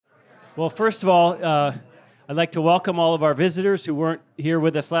Well, first of all, I'd like to welcome all of our visitors who weren't here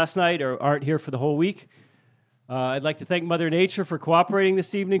with us last night or aren't here for the whole week. I'd like to thank Mother Nature for cooperating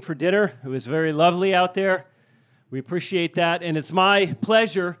this evening for dinner. It was very lovely out there. We appreciate that. And it's my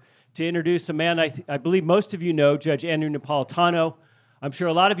pleasure to introduce a man I believe most of you know, Judge Andrew Napolitano. I'm sure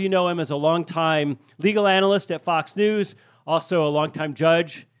a lot of you know him as a longtime legal analyst at Fox News, also a longtime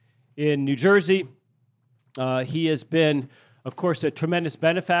judge in New Jersey. He has been, of course, a tremendous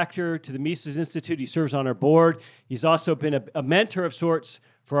benefactor to the Mises Institute. He serves on our board. He's also been a mentor of sorts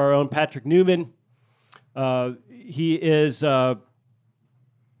for our own Patrick Newman. He was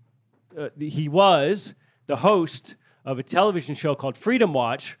the host of a television show called Freedom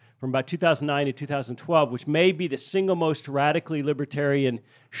Watch from about 2009 to 2012, which may be the single most radically libertarian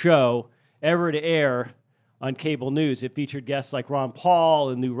show ever to air on cable news. It featured guests like Ron Paul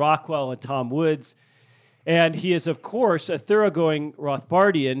and Lou Rockwell and Tom Woods. And he is, of course, a thoroughgoing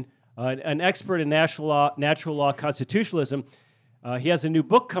Rothbardian, an expert in natural law constitutionalism. He has a new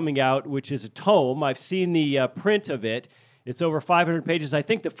book coming out, which is a tome. I've seen the print of it. It's over 500 pages. I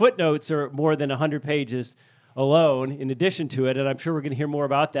think the footnotes are more than 100 pages alone in addition to it, and I'm sure we're going to hear more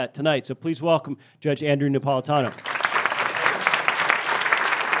about that tonight. So please welcome Judge Andrew Napolitano.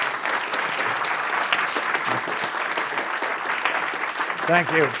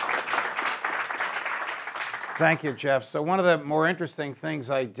 Thank you. Thank you, Jeff. So one of the more interesting things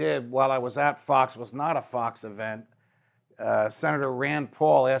I did while I was at Fox was not a Fox event. Senator Rand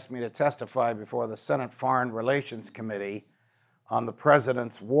Paul asked me to testify before the Senate Foreign Relations Committee on the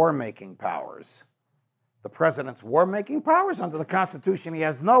president's war-making powers. The president's war-making powers? Under the Constitution, he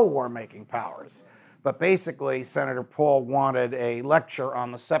has no war-making powers. But basically, Senator Paul wanted a lecture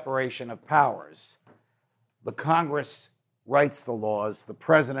on the separation of powers. The Congress writes the laws, the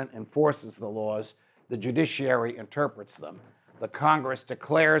president enforces the laws, the judiciary interprets them. The Congress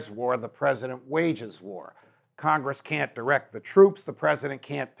declares war, the president wages war. Congress can't direct the troops, the president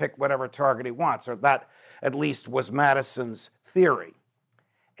can't pick whatever target he wants, or that at least was Madison's theory.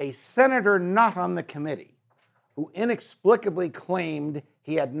 A senator not on the committee who inexplicably claimed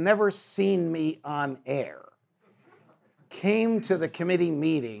he had never seen me on air came to the committee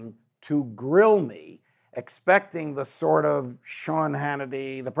meeting to grill me, expecting the sort of Sean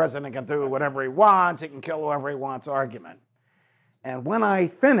Hannity, the president can do whatever he wants, he can kill whoever he wants argument. And when I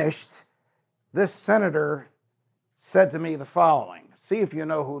finished, this senator said to me the following. See if you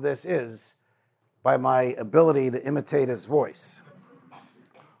know who this is by my ability to imitate his voice.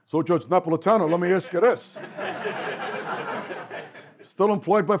 So, Judge Napolitano, let me ask you this. Still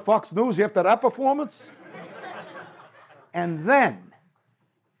employed by Fox News after that performance? And then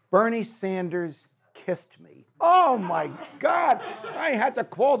Bernie Sanders kissed me. Oh my God. I had to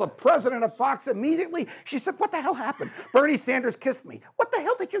call the president of Fox immediately. She said, what the hell happened? Bernie Sanders kissed me. What the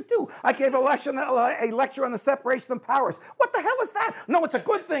hell did you do? I gave a lecture on the separation of powers. What the hell is that? No, it's a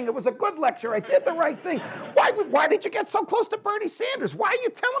good thing. It was a good lecture. I did the right thing. Why did you get so close to Bernie Sanders? Why are you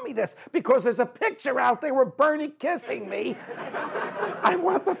telling me this? Because there's a picture out there with Bernie kissing me. I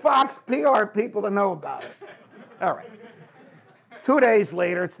want the Fox PR people to know about it. All right. 2 days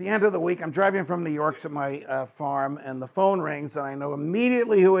later, it's the end of the week. I'm driving from New York to my farm, and the phone rings, and I know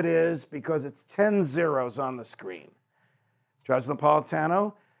immediately who it is because it's 10 zeros on the screen. Judge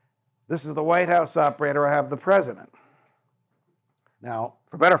Napolitano, this is the White House operator. I have the president. Now,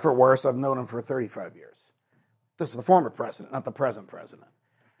 for better or for worse, I've known him for 35 years. This is the former president, not the present president.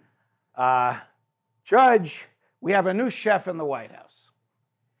 Judge, we have a new chef in the White House.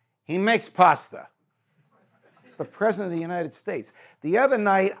 He makes pasta. It's the President of the United States. The other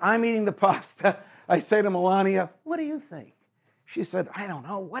night, I'm eating the pasta. I say to Melania, what do you think? She said, I don't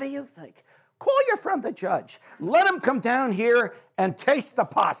know. What do you think? Call your friend the judge. Let him come down here and taste the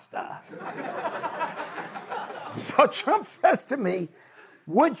pasta. So Trump says to me,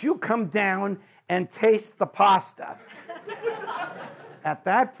 would you come down and taste the pasta? At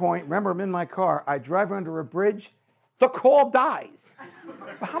that point, remember, I'm in my car. I drive under a bridge. The call dies.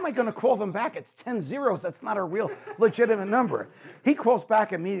 How am I going to call them back? It's 10 zeros. That's not a real legitimate number. He calls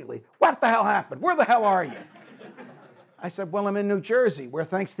back immediately. What the hell happened? Where the hell are you? I said, well, I'm in New Jersey, where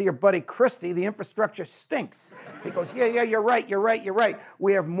thanks to your buddy Christie, the infrastructure stinks. He goes, yeah, you're right.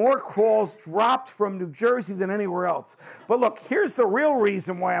 We have more calls dropped from New Jersey than anywhere else. But look, here's the real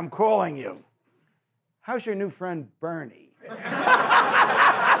reason why I'm calling you. How's your new friend Bernie?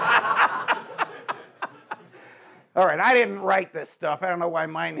 All right, I didn't write this stuff. I don't know why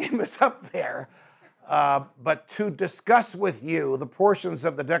my name is up there. But to discuss with you the portions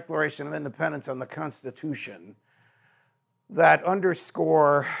of the Declaration of Independence and the Constitution that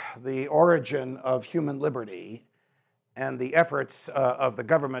underscore the origin of human liberty and the efforts of the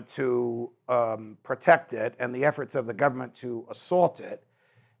government to protect it and the efforts of the government to assault it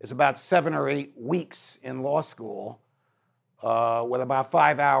is about 7 or 8 weeks in law school with about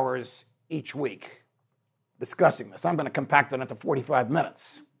 5 hours each week discussing this. I'm going to compact it into 45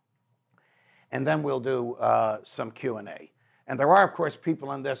 minutes. And then we'll do some Q&A. And there are, of course,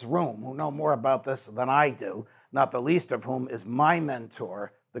 people in this room who know more about this than I do, not the least of whom is my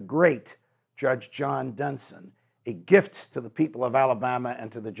mentor, the great Judge John Denson, a gift to the people of Alabama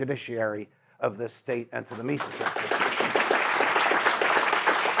and to the judiciary of this state and to the Mises Institution.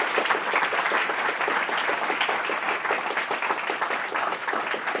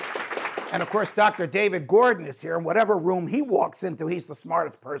 And of course, Dr. David Gordon is here, and whatever room he walks into, he's the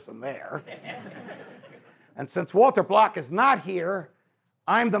smartest person there. And since Walter Block is not here,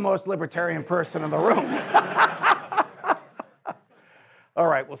 I'm the most libertarian person in the room. All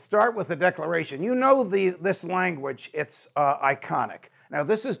right, we'll start with the Declaration. You know this language, it's iconic. Now,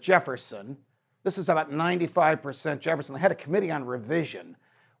 this is Jefferson. This is about 95% Jefferson. They had a committee on revision,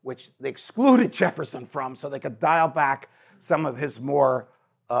 which they excluded Jefferson from so they could dial back some of his more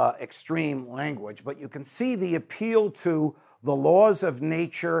extreme language. But you can see the appeal to the laws of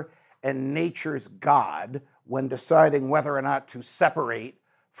nature and nature's God when deciding whether or not to separate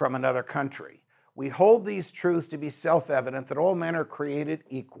from another country. We hold these truths to be self-evident that all men are created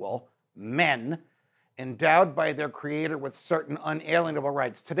equal, men, endowed by their Creator with certain unalienable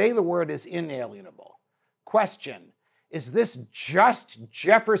rights. Today the word is inalienable. Question, is this just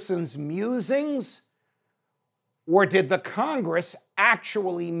Jefferson's musings? Or did the Congress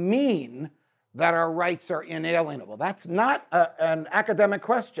actually mean that our rights are inalienable? That's not an academic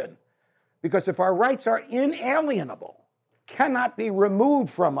question. Because if our rights are inalienable, cannot be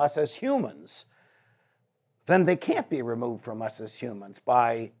removed from us as humans, then they can't be removed from us as humans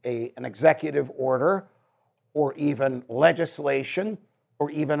by an executive order or even legislation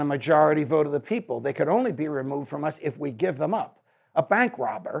or even a majority vote of the people. They could only be removed from us if we give them up. A bank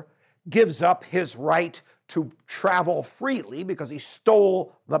robber gives up his right to travel freely because he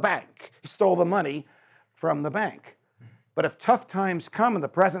stole the bank. He stole the money from the bank. But if tough times come and the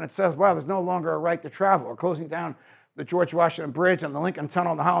president says, well, there's no longer a right to travel, or closing down the George Washington Bridge and the Lincoln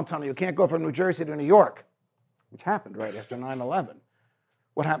Tunnel and the Holland Tunnel, you can't go from New Jersey to New York, which happened right after 9/11.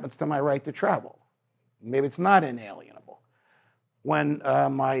 What happens to my right to travel? Maybe it's not inalienable. When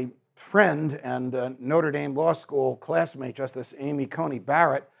my friend and Notre Dame Law School classmate, Justice Amy Coney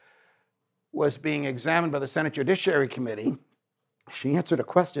Barrett, was being examined by the Senate Judiciary Committee, she answered a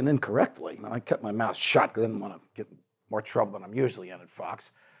question incorrectly. And I kept my mouth shut because I didn't want to get more trouble than I'm usually in at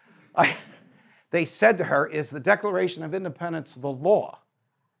Fox. They said to her, is the Declaration of Independence the law?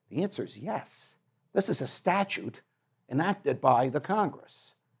 The answer is yes. This is a statute enacted by the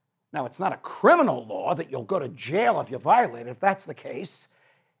Congress. Now, it's not a criminal law that you'll go to jail if you violate it. If that's the case,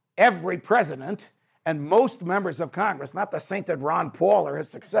 every president and most members of Congress, not the sainted Ron Paul or his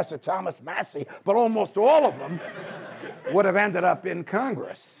successor Thomas Massey, but almost all of them, would have ended up in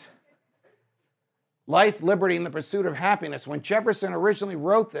Congress. Life, liberty, and the pursuit of happiness. When Jefferson originally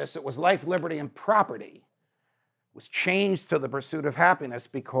wrote this, it was life, liberty, and property. It was changed to the pursuit of happiness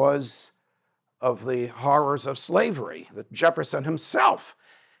because of the horrors of slavery that Jefferson himself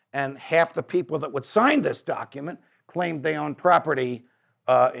and half the people that would sign this document claimed they owned property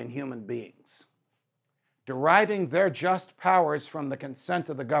in human beings. Deriving their just powers from the consent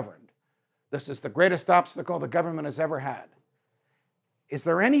of the governed. This is the greatest obstacle the government has ever had. Is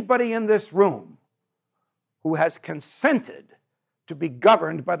there anybody in this room who has consented to be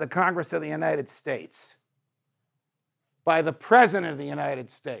governed by the Congress of the United States, by the President of the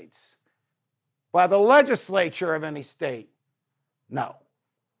United States, by the legislature of any state? No.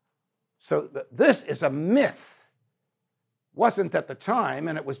 So this is a myth. Wasn't at the time,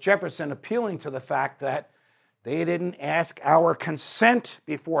 and it was Jefferson appealing to the fact that they didn't ask our consent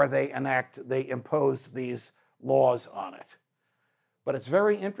before they imposed these laws on it. But it's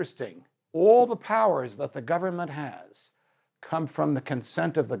very interesting. All the powers that the government has come from the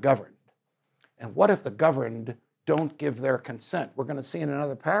consent of the governed. And what if the governed don't give their consent? We're going to see in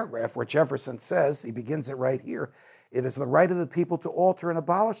another paragraph where Jefferson says, he begins it right here, it is the right of the people to alter and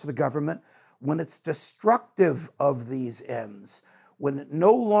abolish the government when it's destructive of these ends, when it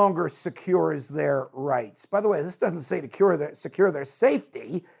no longer secures their rights. By the way, this doesn't say to secure their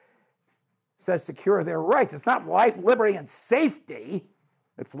safety. It says secure their rights. It's not life, liberty, and safety.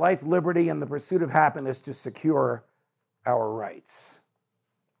 It's life, liberty, and the pursuit of happiness to secure our rights.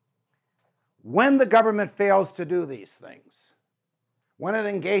 When the government fails to do these things, when it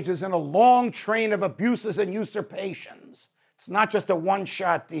engages in a long train of abuses and usurpations, it's not just a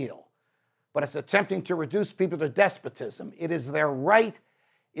one-shot deal. but it's attempting to reduce people to despotism. It is their right,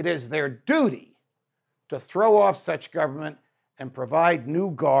 it is their duty to throw off such government and provide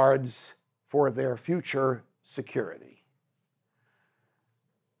new guards for their future security.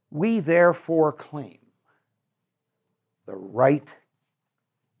 We therefore claim the right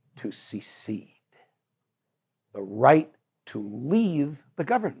to secede, the right to leave the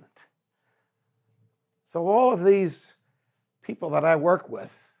government. So all of these people that I work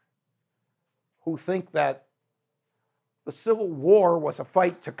with who think that the Civil War was a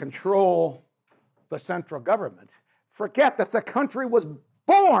fight to control the central government forget that the country was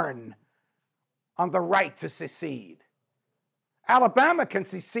born on the right to secede. Alabama can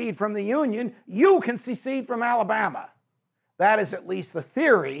secede from the Union. You can secede from Alabama. That is at least the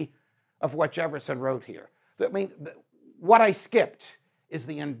theory of what Jefferson wrote here. I mean, what I skipped is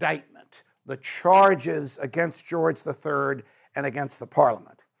the indictment, the charges against George III and against the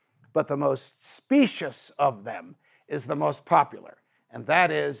Parliament. But the most specious of them is the most popular, and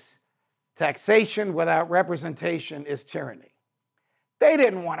that is taxation without representation is tyranny. They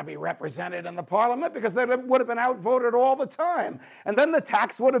didn't want to be represented in the Parliament because they would have been outvoted all the time, and then the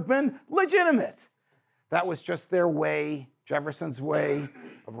tax would have been legitimate. That was just their way, Jefferson's way,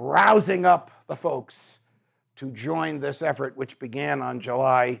 of rousing up the folks to join this effort, which began on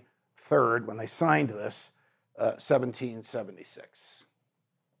July 3rd when they signed this, 1776.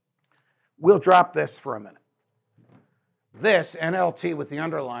 We'll drop this for a minute. This, NLT with the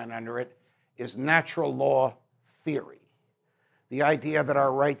underline under it, is natural law theory. The idea that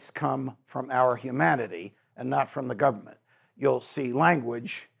our rights come from our humanity and not from the government. You'll see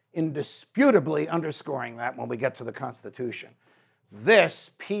language indisputably underscoring that when we get to the Constitution. This,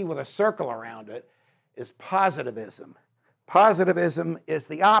 P with a circle around it, is positivism. Positivism is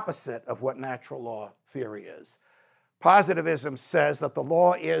the opposite of what natural law theory is. Positivism says that the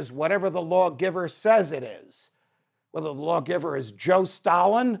law is whatever the lawgiver says it is. Whether the lawgiver is Joe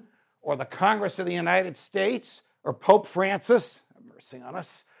Stalin or the Congress of the United States or Pope Francis, have mercy on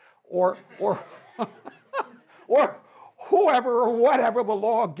us, or whoever or whatever the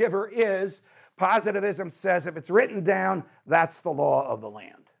lawgiver is, positivism says if it's written down, that's the law of the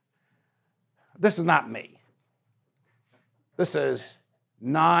land. This is not me. This is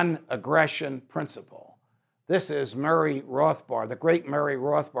non-aggression principle. This is Murray Rothbard, the great Murray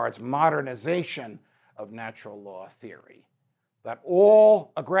Rothbard's modernization of natural law theory, that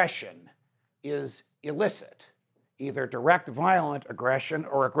all aggression is illicit, either direct violent aggression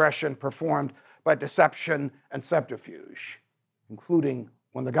or aggression performed by deception and subterfuge, including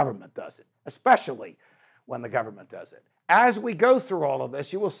when the government does it, especially when the government does it. As we go through all of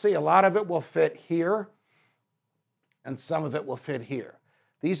this, you will see a lot of it will fit here and some of it will fit here.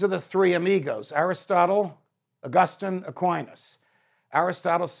 These are the three amigos, Aristotle, Augustine, Aquinas.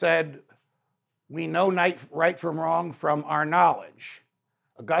 Aristotle said, we know right from wrong from our knowledge.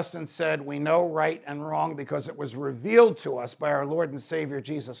 Augustine said, we know right and wrong because it was revealed to us by our Lord and Savior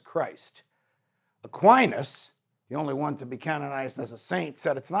Jesus Christ. Aquinas, the only one to be canonized as a saint,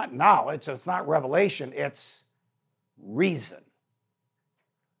 said it's not knowledge, it's not revelation, it's reason.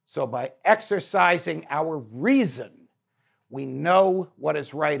 So by exercising our reason, we know what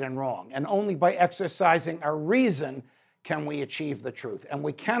is right and wrong. And only by exercising our reason can we achieve the truth. And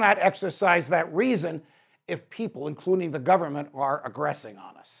we cannot exercise that reason if people, including the government, are aggressing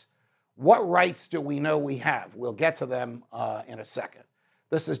on us. What rights do we know we have? We'll get to them in a second.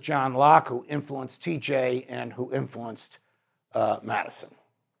 This is John Locke, who influenced TJ and who influenced Madison.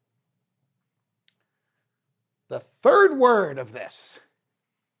 The third word of this,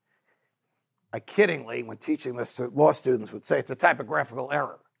 I kiddingly, when teaching this to law students, would say it's a typographical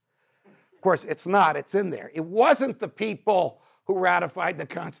error. Of course, it's not. It's in there. It wasn't the people who ratified the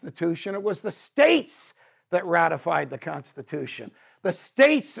Constitution. It was the states that ratified the Constitution. The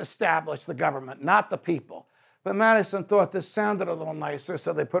states established the government, not the people. But Madison thought this sounded a little nicer,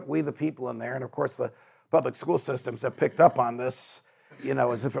 so they put we the people in there. And of course, the public school systems have picked up on this, you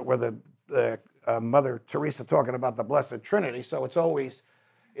know, as if it were the Mother Teresa talking about the Blessed Trinity. So it's always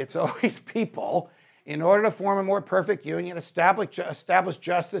people. In order to form a more perfect union, establish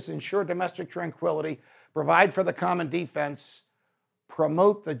justice, ensure domestic tranquility, provide for the common defense,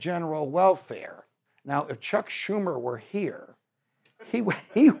 promote the general welfare. Now, if Chuck Schumer were here, he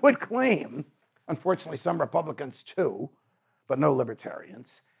would claim, unfortunately some Republicans too, but no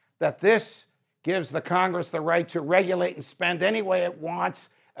libertarians, that this gives the Congress the right to regulate and spend any way it wants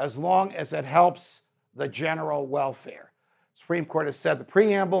as long as it helps the general welfare. Supreme Court has said the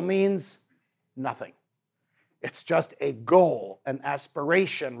preamble means nothing. It's just a goal, an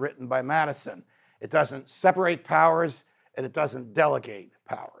aspiration written by Madison. It doesn't separate powers and it doesn't delegate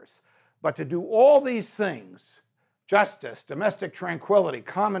powers. But to do all these things, justice, domestic tranquility,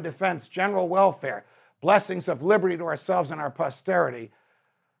 common defense, general welfare, blessings of liberty to ourselves and our posterity,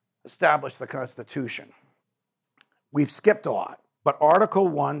 establish the Constitution. We've skipped a lot, but Article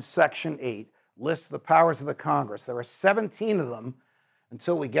 1, Section 8 lists the powers of the Congress. There are 17 of them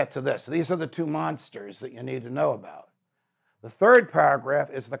until we get to this. These are the two monsters that you need to know about. The third paragraph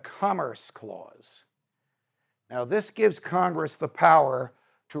is the Commerce Clause. Now, this gives Congress the power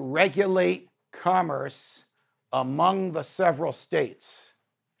to regulate commerce among the several states.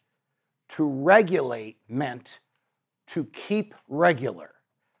 To regulate meant to keep regular,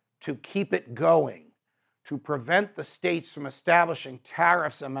 to keep it going, to prevent the states from establishing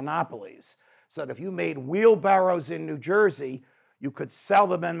tariffs and monopolies, so that if you made wheelbarrows in New Jersey, you could sell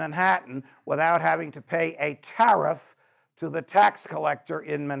them in Manhattan without having to pay a tariff to the tax collector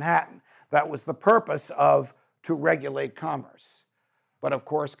in Manhattan. That was the purpose of to regulate commerce. But of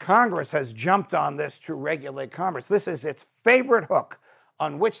course, Congress has jumped on this to regulate commerce. This is its favorite hook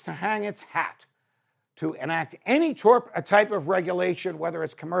on which to hang its hat, to enact any type of regulation, whether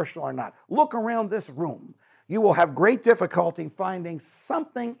it's commercial or not. Look around this room. You will have great difficulty finding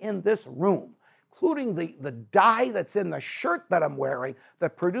something in this room, including the dye that's in the shirt that I'm wearing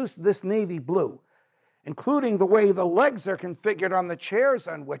that produced this navy blue, including the way the legs are configured on the chairs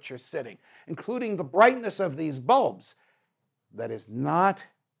on which you're sitting, including the brightness of these bulbs, that is not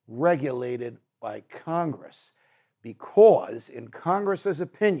regulated by Congress, because in Congress's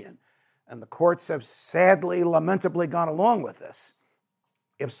opinion, and the courts have sadly, lamentably gone along with this,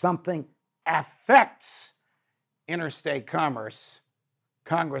 if something affects interstate commerce,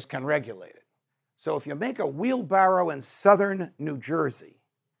 Congress can regulate it. So if you make a wheelbarrow in southern New Jersey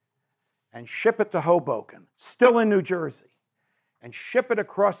and ship it to Hoboken, still in New Jersey, and ship it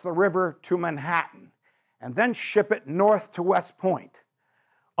across the river to Manhattan, and then ship it north to West Point,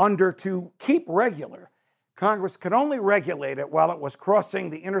 under to keep regular, Congress could only regulate it while it was crossing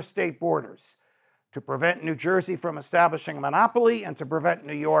the interstate borders to prevent New Jersey from establishing a monopoly and to prevent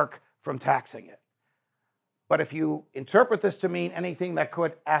New York from taxing it. But if you interpret this to mean anything that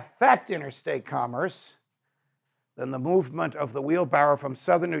could affect interstate commerce, then the movement of the wheelbarrow from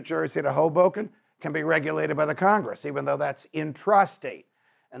southern New Jersey to Hoboken can be regulated by the Congress, even though that's intrastate.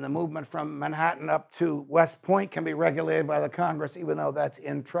 And the movement from Manhattan up to West Point can be regulated by the Congress, even though that's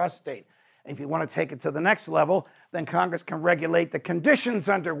intrastate. And if you want to take it to the next level, then Congress can regulate the conditions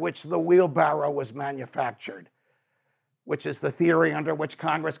under which the wheelbarrow was manufactured, which is the theory under which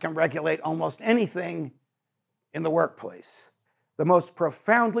Congress can regulate almost anything in the workplace. The most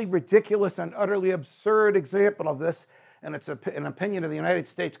profoundly ridiculous and utterly absurd example of this, and it's an opinion of the United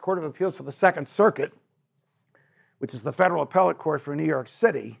States Court of Appeals for the Second Circuit, which is the federal appellate court for New York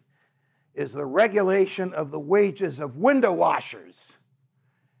City, is the regulation of the wages of window washers.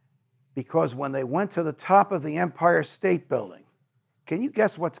 Because when they went to the top of the Empire State Building, can you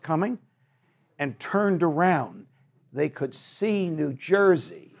guess what's coming? And turned around, they could see New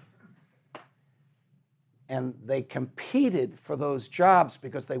Jersey. And they competed for those jobs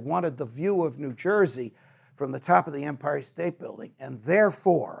because they wanted the view of New Jersey from the top of the Empire State Building. And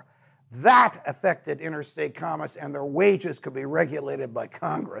therefore, that affected interstate commerce, and their wages could be regulated by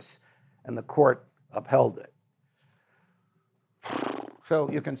Congress, and the court upheld it.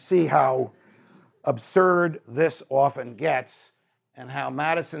 So you can see how absurd this often gets, and how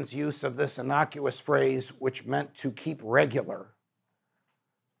Madison's use of this innocuous phrase, which meant to keep regular,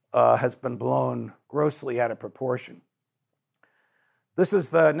 has been blown grossly out of proportion. This is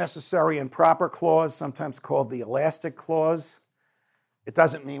the necessary and proper clause, sometimes called the elastic clause. It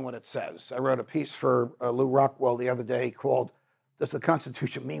doesn't mean what it says. I wrote a piece for Lou Rockwell the other day called, "Does the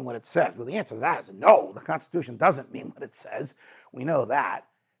Constitution mean what it says?" Well, the answer to that is no, the Constitution doesn't mean what it says. We know that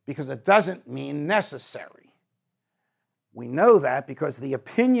because it doesn't mean necessary. We know that because the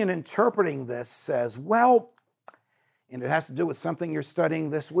opinion interpreting this says, well, and it has to do with something you're studying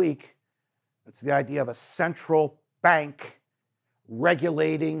this week. It's the idea of a central bank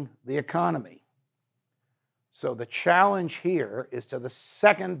regulating the economy. So the challenge here is to the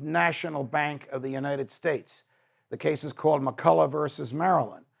Second National Bank of the United States. The case is called McCulloch versus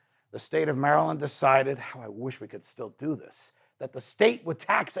Maryland. The state of Maryland decided, how I wish we could still do this, that the state would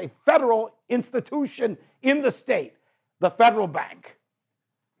tax a federal institution in the state, the federal bank.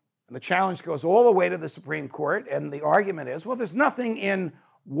 And the challenge goes all the way to the Supreme Court, and the argument is, well, there's nothing in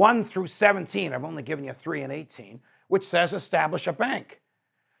 1 through 17, I've only given you 3 and 18, which says establish a bank.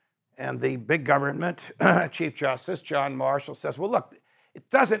 And the big government, Chief Justice John Marshall says, well, look, it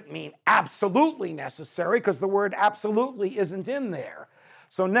doesn't mean absolutely necessary because the word absolutely isn't in there.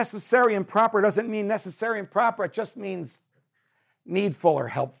 So necessary and proper doesn't mean necessary and proper. It just means needful or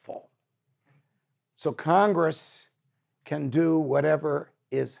helpful. So Congress can do whatever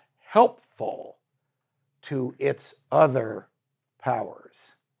is helpful to its other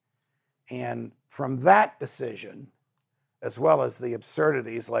powers. And from that decision, as well as the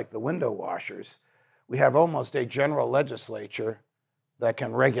absurdities like the window washers, we have almost a general legislature that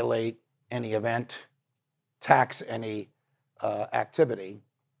can regulate any event, tax any activity,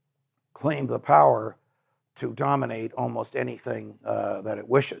 claim the power to dominate almost anything that it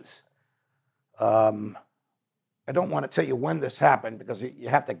wishes. I don't want to tell you when this happened because you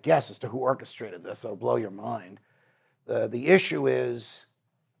have to guess as to who orchestrated this. It'll blow your mind. The issue is,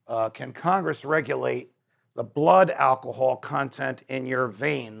 can Congress regulate the blood alcohol content in your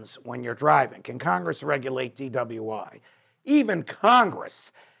veins when you're driving? Can Congress regulate DWI? Even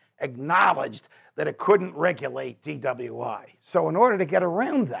Congress acknowledged that it couldn't regulate DWI. So in order to get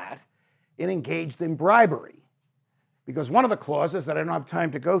around that, it engaged in bribery. Because one of the clauses that I don't have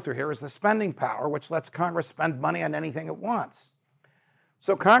time to go through here is the spending power, which lets Congress spend money on anything it wants.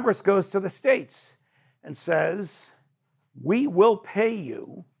 So Congress goes to the states and says, we will pay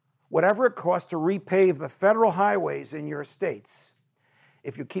you whatever it costs to repave the federal highways in your states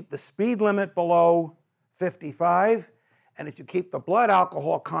if you keep the speed limit below 55, and if you keep the blood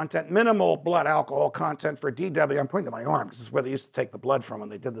alcohol content, minimal blood alcohol content for DW, I'm pointing to my arm because this is where they used to take the blood from when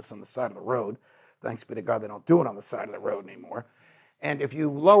they did this on the side of the road. Thanks be to God, they don't do it on the side of the road anymore. And if you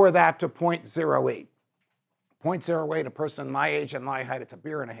lower that to 0.08, 0.08, a person my age and my height, it's a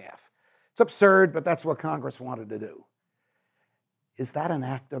beer and a half. It's absurd, but that's what Congress wanted to do. Is that an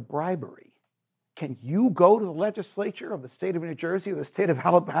act of bribery? Can you go to the legislature of the state of New Jersey or the state of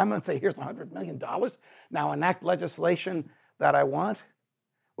Alabama and say, here's $100 million, now enact legislation that I want?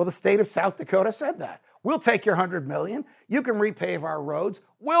 Well, the state of South Dakota said that. We'll take your $100 million. You can repave our roads.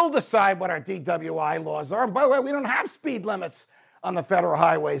 We'll decide what our DWI laws are. And by the way, we don't have speed limits on the federal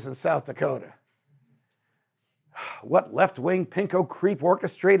highways in South Dakota. What left-wing pinko creep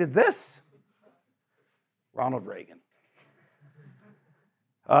orchestrated this? Ronald Reagan.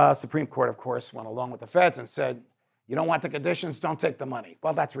 Supreme Court, of course, went along with the feds and said, you don't want the conditions, don't take the money.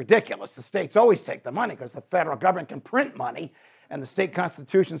 Well, that's ridiculous. The states always take the money because the federal government can print money and the state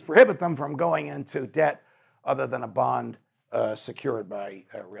constitutions prohibit them from going into debt other than a bond secured by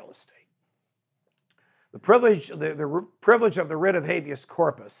real estate. The privilege of the writ of habeas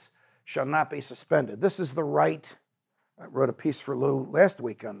corpus shall not be suspended. This is the right, I wrote a piece for Lou last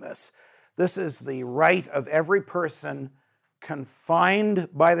week on this. This is the right of every person confined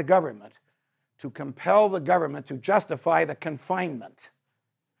by the government to compel the government to justify the confinement.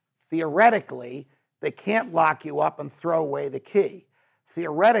 Theoretically, they can't lock you up and throw away the key.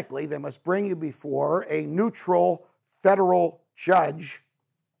 Theoretically, they must bring you before a neutral federal judge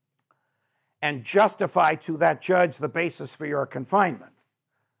and justify to that judge the basis for your confinement.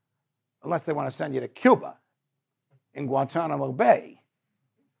 Unless they want to send you to Cuba, in Guantanamo Bay,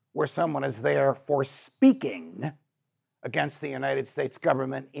 where someone is there for speaking against the United States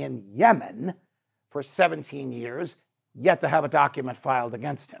government in Yemen for 17 years, yet to have a document filed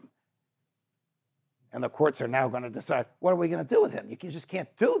against him. And the courts are now going to decide, what are we going to do with him? You just can't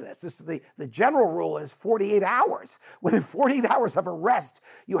do this. The general rule is 48 hours. Within 48 hours of arrest,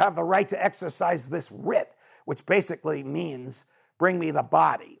 you have the right to exercise this writ, which basically means bring me the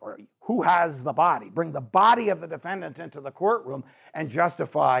body, or who has the body? Bring the body of the defendant into the courtroom and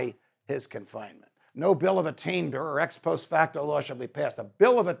justify his confinement. No bill of attainder or ex post facto law shall be passed. A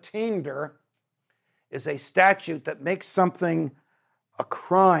bill of attainder is a statute that makes something a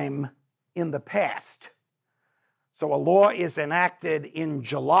crime in the past. So a law is enacted in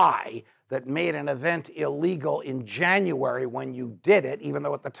July that made an event illegal in January when you did it, even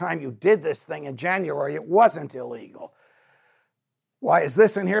though at the time you did this thing in January, it wasn't illegal. Why is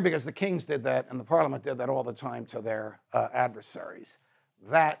this in here? Because the kings did that and the parliament did that all the time to their adversaries.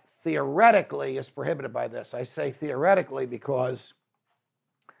 That theoretically is prohibited by this. I say theoretically because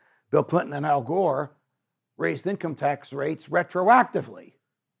Bill Clinton and Al Gore raised income tax rates retroactively.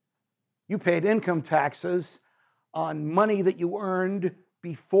 You paid income taxes on money that you earned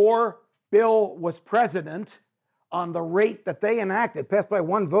before Bill was president on the rate that they enacted, passed by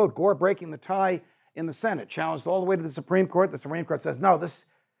one vote, Gore breaking the tie in the Senate, challenged all the way to the Supreme Court. The Supreme Court says, no, this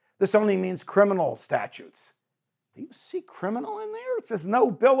only means criminal statutes. Do you see criminal in there? It says no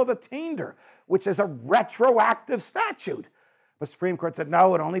bill of attainder, which is a retroactive statute. The Supreme Court said,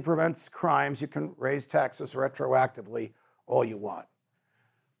 no, it only prevents crimes. You can raise taxes retroactively all you want.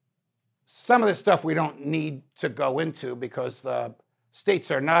 Some of this stuff we don't need to go into because the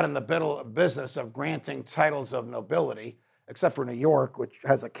states are not in the business of granting titles of nobility,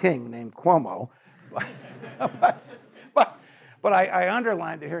 But I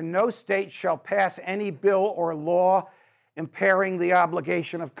underlined it here. No state shall pass any bill or law impairing the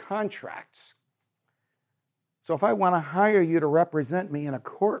obligation of contracts. So if I want to hire you to represent me in a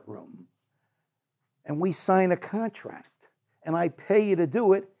courtroom, and we sign a contract, and I pay you to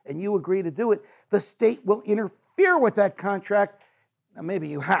do it, and you agree to do it, the state will interfere with that contract. Now, maybe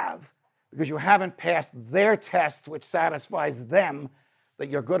you have, because you haven't passed their test, which satisfies them that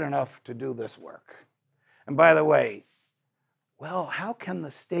you're good enough to do this work. And by the way, well, how can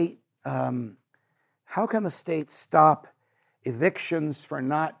the state stop evictions for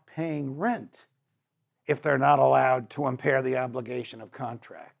not paying rent if they're not allowed to impair the obligation of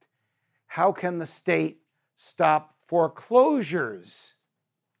contract? How can the state stop foreclosures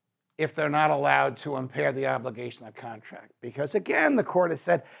if they're not allowed to impair the obligation of contract? Because again, the court has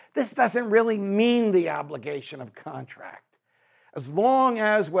said, this doesn't really mean the obligation of contract. As long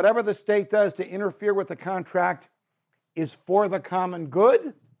as whatever the state does to interfere with the contract is for the common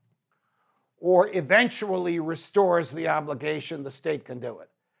good or eventually restores the obligation, the state can do it.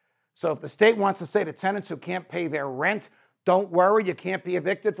 So if the state wants to say to tenants who can't pay their rent, don't worry, you can't be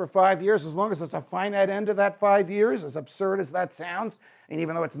evicted for 5 years, as long as there's a finite end to that 5 years, as absurd as that sounds, and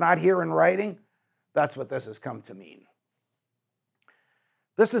even though it's not here in writing, that's what this has come to mean.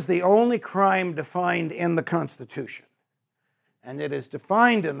 This is the only crime defined in the Constitution. And it is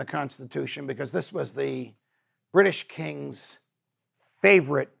defined in the Constitution because this was the British king's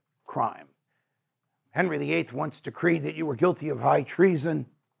favorite crime. Henry VIII once decreed that you were guilty of high treason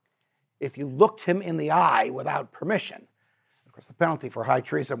if you looked him in the eye without permission. Of course, the penalty for high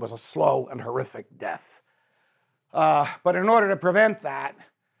treason was a slow and horrific death. But in order to prevent that,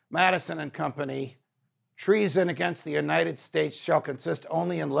 Madison and Company, treason against the United States shall consist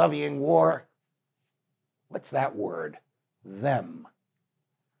only in levying war. What's that word? Them.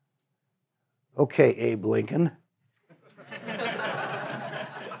 Okay, Abe Lincoln.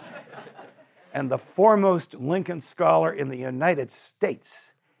 And the foremost Lincoln scholar in the United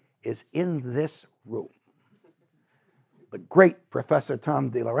States is in this room. The great Professor Tom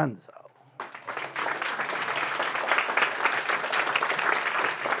DiLorenzo.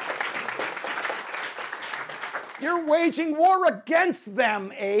 You're waging war against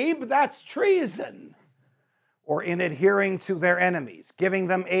them, Abe. That's treason. Or in adhering to their enemies, giving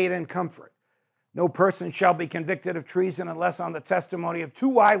them aid and comfort. No person shall be convicted of treason unless on the testimony of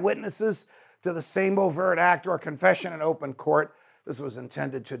 2 eyewitnesses to the same overt act or confession in open court. This was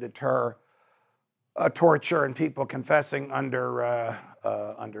intended to deter torture and people confessing under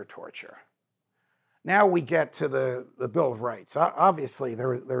torture. Now we get to the Bill of Rights. Obviously,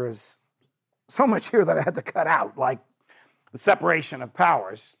 there is so much here that I had to cut out, like the separation of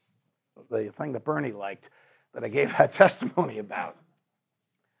powers, the thing that Bernie liked, that I gave that testimony about.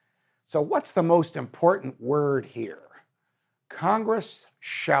 So what's the most important word here? Congress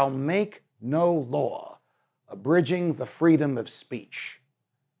shall make no law abridging the freedom of speech.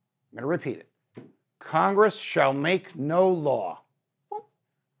 I'm going to repeat it. Congress shall make no law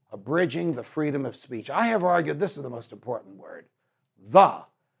abridging the freedom of speech. I have argued this is the most important word, the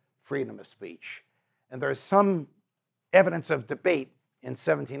freedom of speech. And there's some evidence of debate in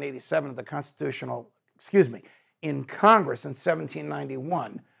 1787 of the in Congress in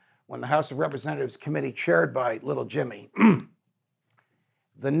 1791, when the House of Representatives Committee chaired by Little Jimmy,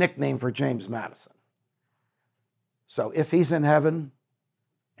 the nickname for James Madison. So if he's in heaven,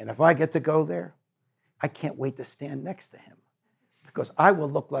 and if I get to go there, I can't wait to stand next to him, because I will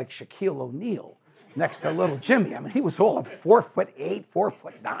look like Shaquille O'Neal next to Little Jimmy. I mean, he was all of 4'8",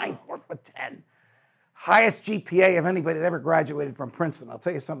 4'9", 4'10". Highest GPA of anybody that ever graduated from Princeton. I'll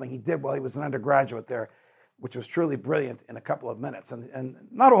tell you something he did while he was an undergraduate there, which was truly brilliant in a couple of minutes. And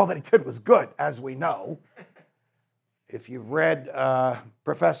not all that he did was good, as we know. If you've read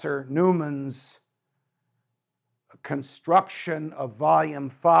Professor Newman's construction of Volume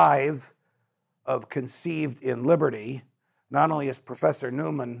 5 of Conceived in Liberty, not only is Professor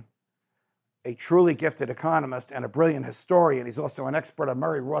Newman a truly gifted economist and a brilliant historian, he's also an expert on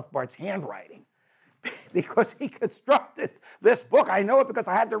Murray Rothbard's handwriting, because he constructed this book. I know it because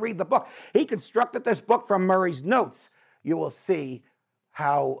I had to read the book. He constructed this book from Murray's notes. You will see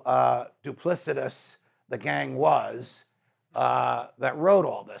how duplicitous the gang was that wrote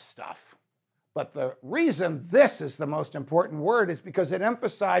all this stuff. But the reason this is the most important word is because it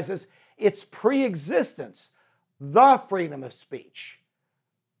emphasizes its pre-existence, the freedom of speech.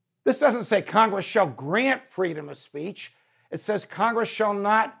 This doesn't say Congress shall grant freedom of speech. It says Congress shall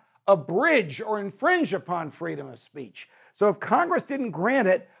not abridge or infringe upon freedom of speech. So if Congress didn't grant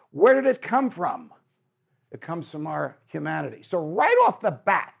it, where did it come from? It comes from our humanity. So right off the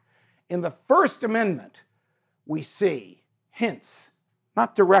bat, in the First Amendment, we see hints,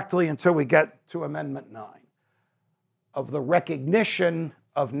 not directly until we get to Amendment 9, of the recognition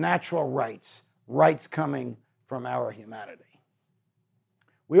of natural rights, rights coming from our humanity.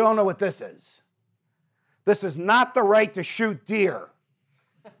 We all know what this is. This is not the right to shoot deer.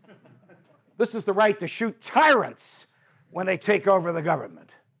 This is the right to shoot tyrants when they take over the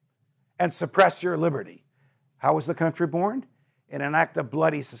government and suppress your liberty. How was the country born? In an act of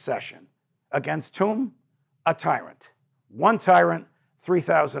bloody secession. Against whom? A tyrant. One tyrant,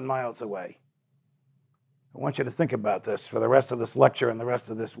 3,000 miles away. I want you to think about this for the rest of this lecture and the rest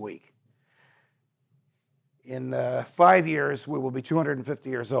of this week. In 5 years, we will be 250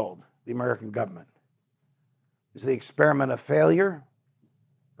 years old, the American government. Is the experiment a failure,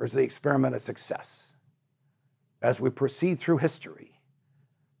 or is the experiment a success? As we proceed through history,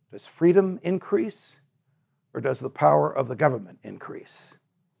 does freedom increase, or does the power of the government increase?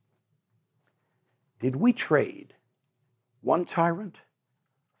 Did we trade one tyrant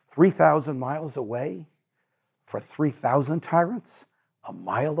 3,000 miles away for 3,000 tyrants a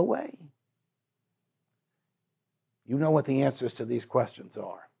mile away? You know what the answers to these questions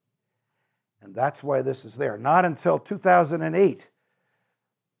are. And that's why this is there. Not until 2008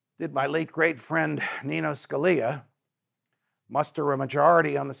 did my late great friend Nino Scalia muster a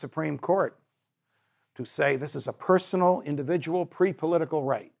majority on the Supreme Court to say this is a personal, individual, pre-political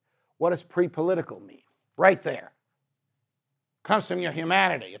right. What does pre-political mean? Right there. Comes from your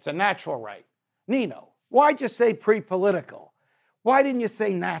humanity. It's a natural right. Nino, why'd you say pre-political? Why didn't you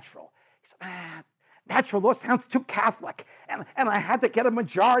say natural? He said, natural law sounds too Catholic, and I had to get a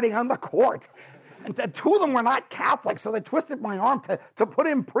majority on the court. And the two of them were not Catholic, so they twisted my arm to put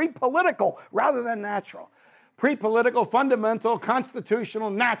in pre-political rather than natural. Pre-political, fundamental,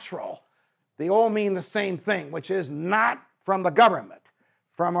 constitutional, natural. They all mean the same thing, which is not from the government,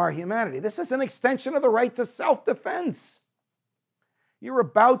 from our humanity. This is an extension of the right to self-defense. You're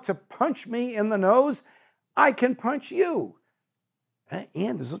about to punch me in the nose, I can punch you.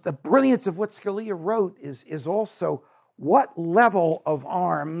 And the brilliance of what Scalia wrote is also what level of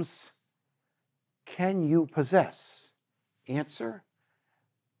arms can you possess? Answer,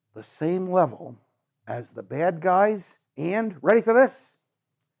 the same level as the bad guys and, ready for this,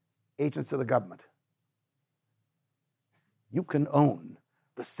 agents of the government. You can own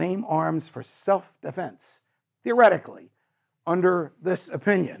the same arms for self-defense, theoretically, under this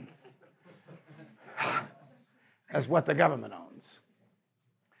opinion, as what the government owns.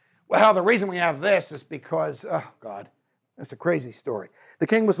 Well, the reason we have this is because, oh God, that's a crazy story. The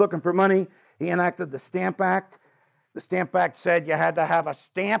king was looking for money. He enacted the Stamp Act. The Stamp Act said you had to have a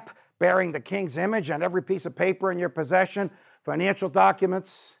stamp bearing the king's image on every piece of paper in your possession, financial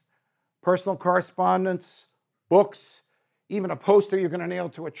documents, personal correspondence, books, even a poster you're going to nail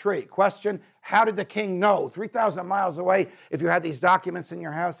to a tree. Question, how did the king know 3,000 miles away if you had these documents in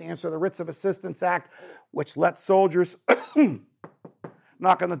your house? Answer, the Writs of Assistance Act, which lets soldiers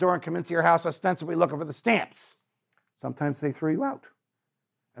knock on the door and come into your house ostensibly looking for the stamps. Sometimes they threw you out,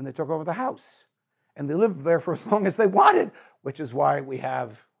 and they took over the house, and they lived there for as long as they wanted, which is why we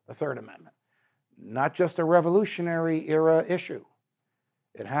have the Third Amendment. Not just a Revolutionary era issue.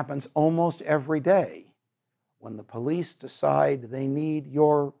 It happens almost every day when the police decide they need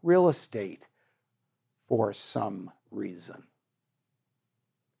your real estate for some reason.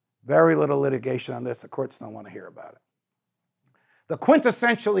 Very little litigation on this. The courts don't want to hear about it. The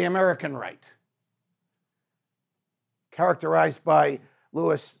quintessentially American right, characterized by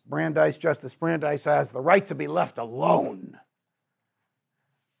Justice Brandeis as the right to be left alone.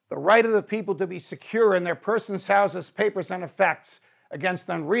 The right of the people to be secure in their persons, houses, papers, and effects against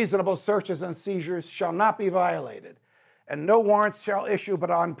unreasonable searches and seizures shall not be violated, and no warrants shall issue but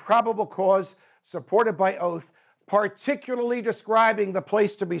on probable cause, supported by oath, particularly describing the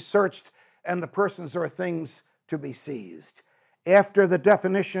place to be searched and the persons or things to be seized. After the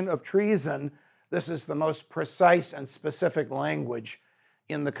definition of treason, this is the most precise and specific language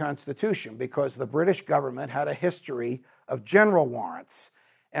in the Constitution, because the British government had a history of general warrants.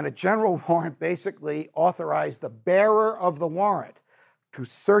 And a general warrant basically authorized the bearer of the warrant to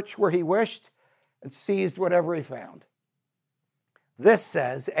search where he wished and seized whatever he found. This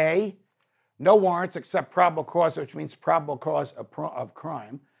says, A, no warrants except probable cause, which means probable cause of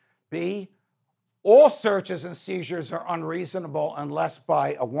crime. B, all searches and seizures are unreasonable unless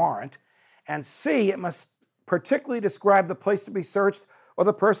by a warrant. And C, it must particularly describe the place to be searched or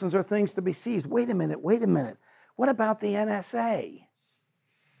the persons or things to be seized. Wait a minute. What about the NSA?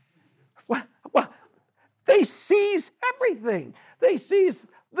 What? They seize everything. They seize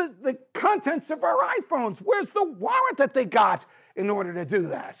the contents of our iPhones. Where's the warrant that they got in order to do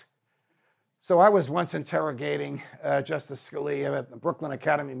that? So I was once interrogating Justice Scalia at the Brooklyn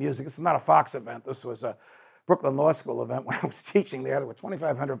Academy of Music. This is not a Fox event. This was a Brooklyn Law School event when I was teaching there. There were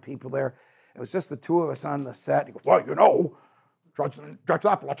 2,500 people there. It was just the two of us on the set. He goes, well, you know, Judge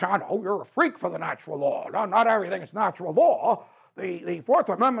Napolitano, you're a freak for the natural law. No, not everything is natural law. The Fourth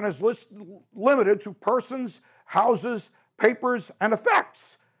Amendment is limited to persons, houses, papers, and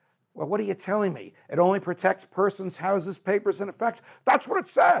effects. Well, what are you telling me? It only protects persons, houses, papers, and effects? That's what it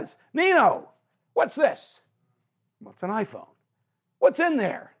says. Nino, what's this? Well, it's an iPhone. What's in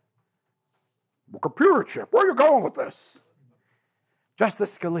there? A computer chip. Where are you going with this?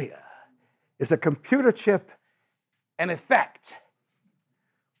 Justice Scalia, is a computer chip an effect?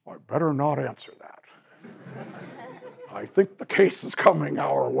 I better not answer that. I think the case is coming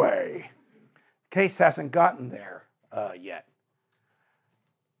our way. The case hasn't gotten there yet.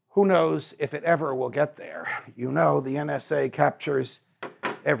 Who knows if it ever will get there? You know the NSA captures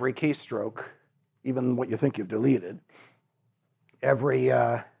every keystroke, even what you think you've deleted. Every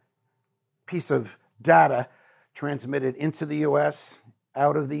piece of data transmitted into the U.S.,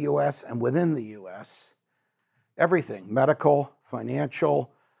 out of the U.S., and within the U.S. Everything, medical,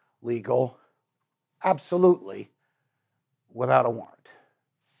 financial, legal, absolutely without a warrant.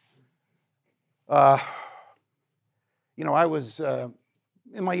 I was...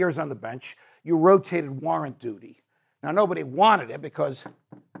 in my years on the bench, you rotated warrant duty. Now, nobody wanted it because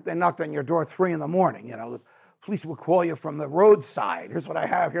they knocked on your door 3 in the morning. You know, the police would call you from the roadside. Here's what I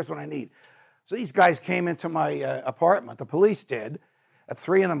have, here's what I need. So these guys came into my apartment, the police did, at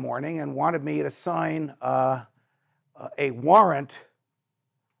 3 in the morning and wanted me to sign a warrant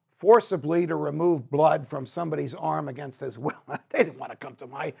forcibly to remove blood from somebody's arm against his will. They didn't want to come to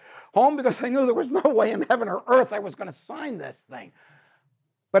my home because they knew there was no way in heaven or earth I was going to sign this thing.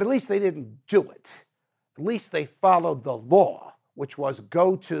 But at least they didn't do it. At least they followed the law, which was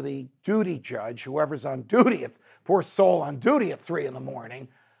go to the duty judge, whoever's on duty, poor soul on duty at 3 in the morning,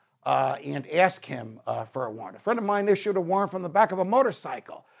 and ask him for a warrant. A friend of mine issued a warrant from the back of a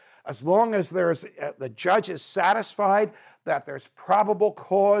motorcycle. As long as the judge is satisfied that there's probable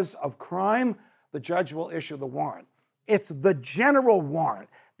cause of crime, the judge will issue the warrant. It's the general warrant,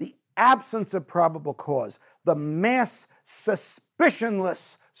 the absence of probable cause, the mass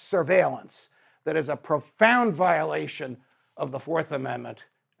suspicionless surveillance that is a profound violation of the Fourth Amendment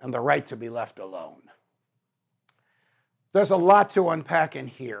and the right to be left alone. There's a lot to unpack in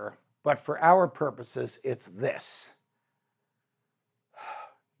here, but for our purposes, it's this.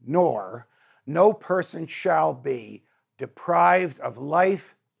 No person shall be deprived of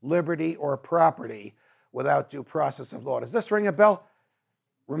life, liberty, or property without due process of law. Does this ring a bell?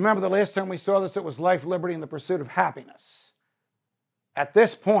 Remember the last time we saw this, it was life, liberty, and the pursuit of happiness. At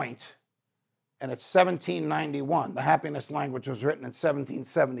this point, and it's 1791, the happiness language was written in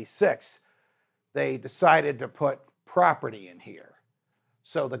 1776, they decided to put property in here.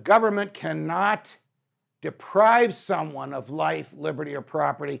 So the government cannot deprive someone of life, liberty, or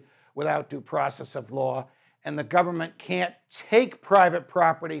property without due process of law, and the government can't take private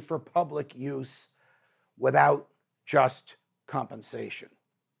property for public use without just compensation.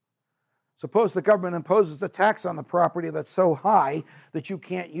 Suppose the government imposes a tax on the property that's so high that you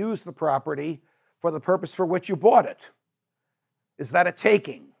can't use the property for the purpose for which you bought it. Is that a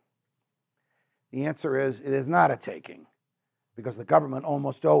taking? The answer is, it is not a taking, because the government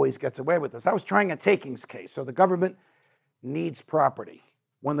almost always gets away with this. I was trying a takings case, so the government needs property.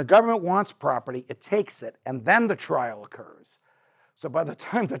 When the government wants property, it takes it, and then the trial occurs. So by the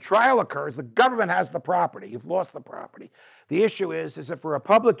time the trial occurs, the government has the property. You've lost the property. The issue is it for a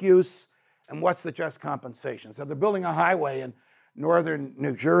public use, and what's the just compensation? So they're building a highway in northern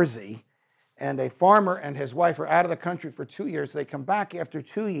New Jersey, and a farmer and his wife are out of the country for 2 years. They come back after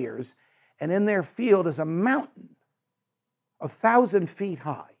 2 years, and in their field is a mountain 1,000 feet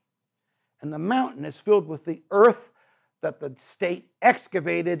high. And the mountain is filled with the earth that the state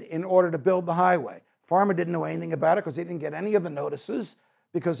excavated in order to build the highway. Farmer didn't know anything about it because he didn't get any of the notices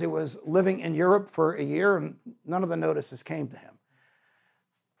because he was living in Europe for a year and none of the notices came to him.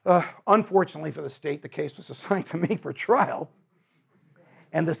 Unfortunately for the state, the case was assigned to me for trial.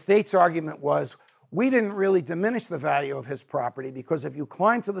 And the state's argument was, we didn't really diminish the value of his property because if you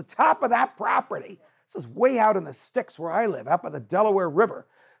climb to the top of that property, this is way out in the sticks where I live, out by the Delaware River.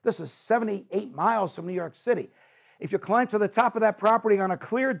 This is 78 miles from New York City. If you climb to the top of that property on a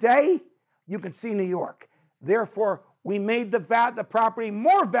clear day, you can see New York. Therefore, we made the property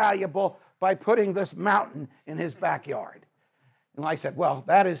more valuable by putting this mountain in his backyard. And I said, well,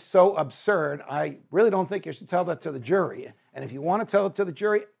 that is so absurd. I really don't think you should tell that to the jury. And if you want to tell it to the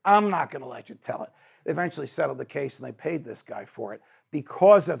jury, I'm not going to let you tell it. They eventually settled the case and they paid this guy for it.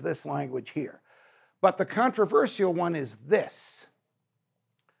 because of this language here. But the controversial one is this.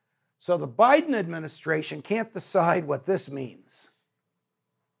 So the Biden administration can't decide what this means.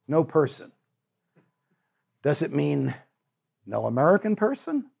 No person. Does it mean no American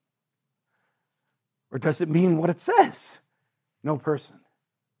person? Or does it mean what it says? No person.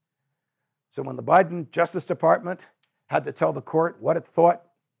 So when the Biden Justice Department had to tell the court what it thought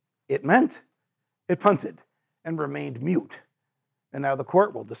it meant, it punted and remained mute. And now the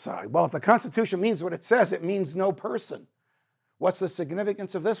court will decide. Well, if the Constitution means what it says, it means no person. What's the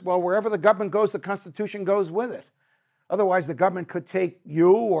significance of this? Well, wherever the government goes, the Constitution goes with it. Otherwise, the government could take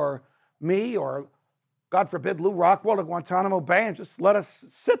you or me or, God forbid, Lou Rockwell to Guantanamo Bay and just let us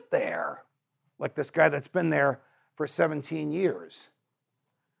sit there, like this guy that's been there for 17 years.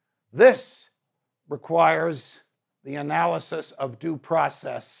 This requires the analysis of due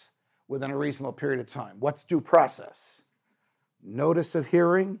process within a reasonable period of time. What's due process? Notice of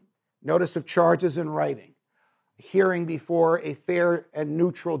hearing, notice of charges in writing, hearing before a fair and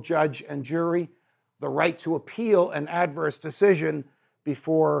neutral judge and jury, the right to appeal an adverse decision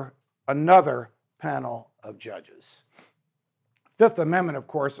before another panel of judges. Fifth Amendment, of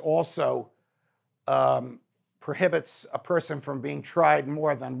course, also prohibits a person from being tried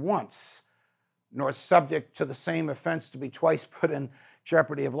more than once, nor subject to the same offense to be twice put in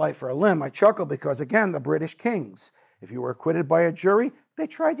jeopardy of life or a limb. I chuckle because, again, the British kings, if you were acquitted by a jury, they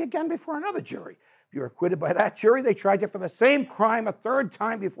tried you again before another jury. If you were acquitted by that jury, they tried you for the same crime a third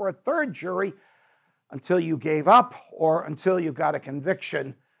time before a third jury until you gave up or until you got a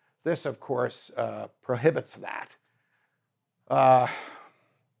conviction. This, of course, prohibits that.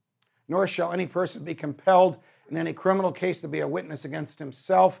 Nor shall any person be compelled in any criminal case to be a witness against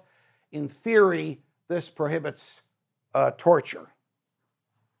himself. In theory, this prohibits torture.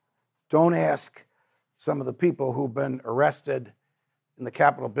 Don't ask some of the people who've been arrested in the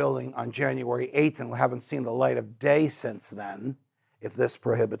Capitol building on January 8th and haven't seen the light of day since then if this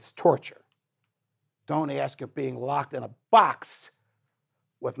prohibits torture. Don't ask if being locked in a box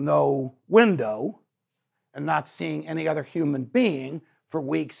with no window and not seeing any other human being for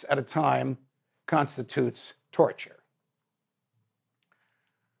weeks at a time constitutes torture.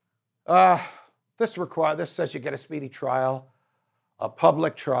 This says you get a speedy trial, a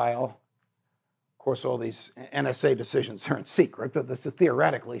public trial. Of course, all these NSA decisions are in secret, but this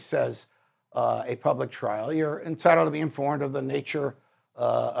theoretically says a public trial. You're entitled to be informed of the nature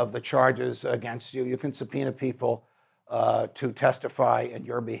of the charges against you. You can subpoena people to testify in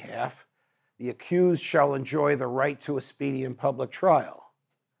your behalf. The accused shall enjoy the right to a speedy and public trial.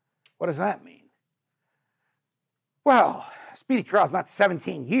 What does that mean? Well, speedy trial is not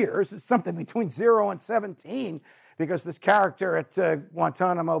 17 years. It's something between 0 and 17 because this character at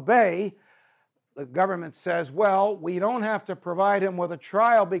Guantanamo Bay, the government says, well, we don't have to provide him with a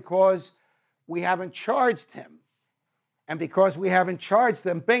trial because we haven't charged him. And because we haven't charged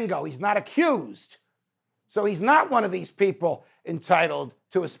him, bingo, he's not accused. So he's not one of these people entitled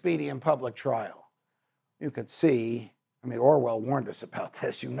to a speedy and public trial. You could see, Orwell warned us about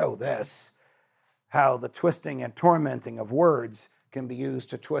this, you know this, how the twisting and tormenting of words can be used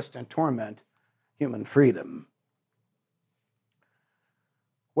to twist and torment human freedom.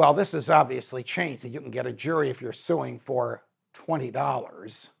 Well, this has obviously changed. You can get a jury if you're suing for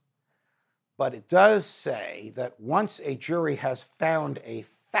 $20. But it does say that once a jury has found a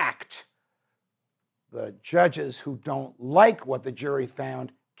fact, the judges who don't like what the jury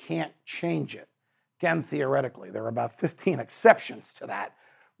found can't change it. Again, theoretically, there are about 15 exceptions to that,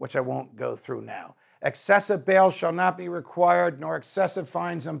 which I won't go through now. Excessive bail shall not be required, nor excessive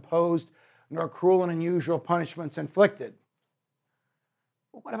fines imposed, nor cruel and unusual punishments inflicted.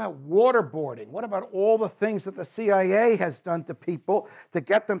 But what about waterboarding? What about all the things that the CIA has done to people to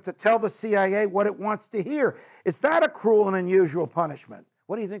get them to tell the CIA what it wants to hear? Is that a cruel and unusual punishment?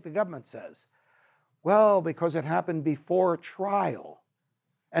 What do you think the government says? Well, because it happened before trial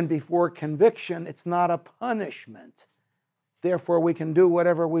and before conviction, it's not a punishment. Therefore, we can do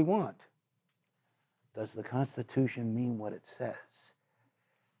whatever we want. Does the Constitution mean what it says?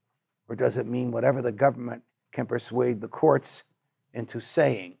 Or does it mean whatever the government can persuade the courts into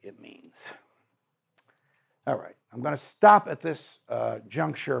saying it means? All right, I'm going to stop at this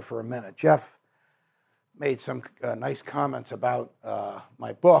juncture for a minute. Jeff made some nice comments about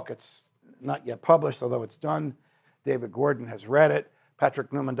my book. It's not yet published, although it's done. David Gordon has read it.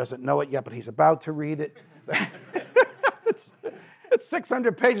 Patrick Newman doesn't know it yet, but he's about to read it. It's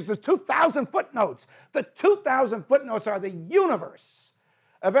 600 pages. There's 2,000 footnotes. The 2,000 footnotes are the universe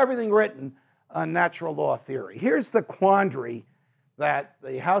of everything written on natural law theory. Here's the quandary that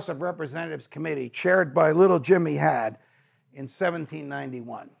the House of Representatives committee, chaired by little Jimmy, had in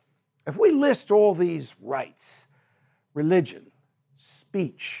 1791. If we list all these rights, religion,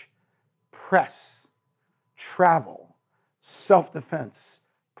 speech, press, travel, self-defense,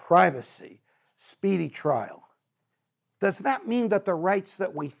 privacy, speedy trial, does that mean that the rights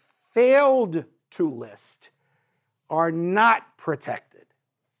that we failed to list are not protected?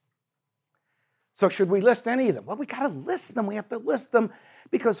 So should we list any of them? Well, we got to list them. We have to list them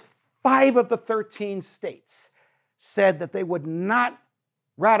because 5 of the 13 states said that they would not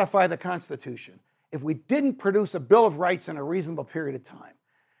ratify the Constitution if we didn't produce a Bill of Rights in a reasonable period of time.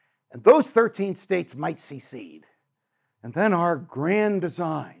 And those 13 states might secede. And then our grand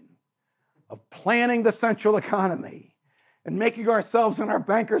design of planning the central economy and making ourselves and our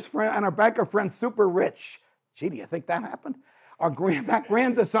banker friends super rich. Gee, do you think that happened? That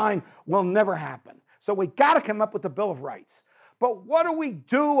grand design will never happen. So we got to come up with the Bill of Rights. But what do we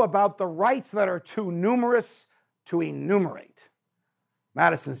do about the rights that are too numerous to enumerate?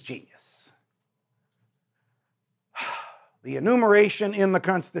 Madison's genius. The enumeration in the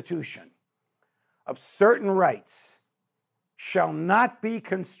Constitution of certain rights shall not be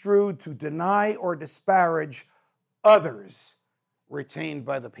construed to deny or disparage others retained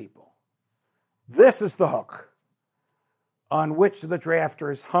by the people. This is the hook on which the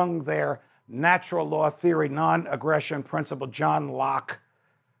drafters hung their natural law theory, non-aggression principle, John Locke,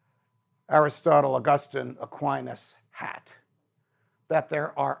 Aristotle, Augustine, Aquinas hat. That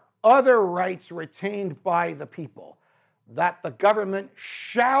there are other rights retained by the people that the government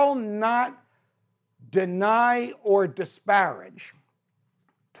shall not deny or disparage.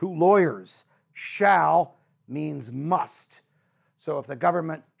 To lawyers, shall means must. So if the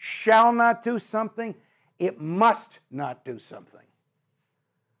government shall not do something, it must not do something.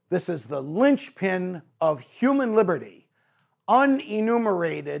 This is the linchpin of human liberty,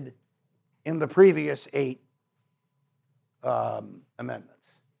 unenumerated in the previous 8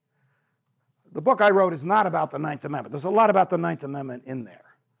 amendments. The book I wrote is not about the Ninth Amendment. There's a lot about the Ninth Amendment in there.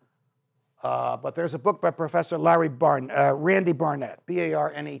 But there's a book by Professor Randy Barnett,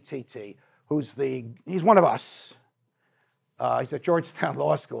 B-A-R-N-E-T-T, he's one of us. He's at Georgetown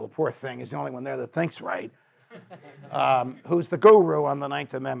Law School, the poor thing. He's the only one there that thinks right. Who's the guru on the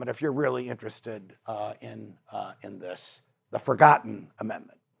Ninth Amendment, if you're really interested in this, the Forgotten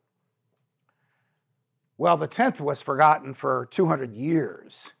Amendment. Well, the 10th was forgotten for 200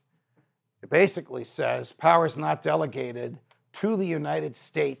 years. It basically says powers not delegated to the United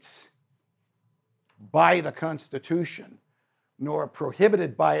States by the Constitution, nor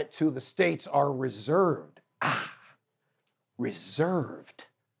prohibited by it to the states, are reserved. Reserved.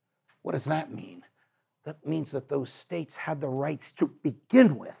 What does that mean? That means that those states had the rights to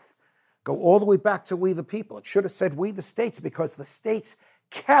begin with. Go all the way back to we the people. It should have said we the states because the states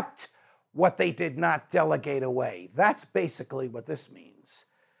kept what they did not delegate away. That's basically what this means.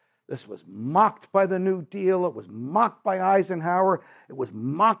 This was mocked by the New Deal. It was mocked by Eisenhower. It was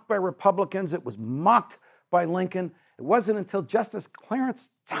mocked by Republicans. It was mocked by Lincoln. It wasn't until Justice Clarence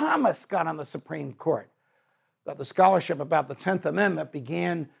Thomas got on the Supreme Court that the scholarship about the 10th Amendment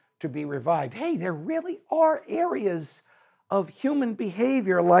began to be revived. Hey, there really are areas of human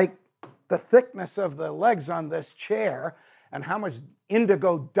behavior like the thickness of the legs on this chair and how much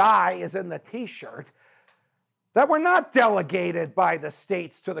indigo dye is in the t-shirt that were not delegated by the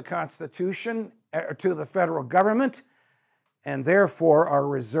states to the Constitution or to the federal government and therefore are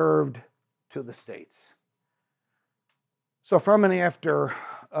reserved to the states. So from and after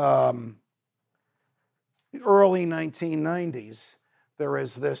the early 1990s, there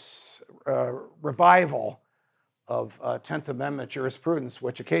is this revival of 10th Amendment jurisprudence,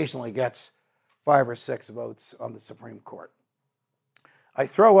 which occasionally gets 5 or 6 votes on the Supreme Court. I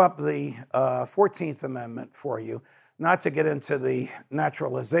throw up the 14th Amendment for you, not to get into the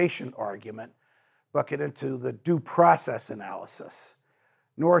naturalization argument, but get into the due process analysis.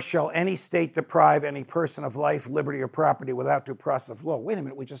 Nor shall any state deprive any person of life, liberty, or property without due process of law. Wait a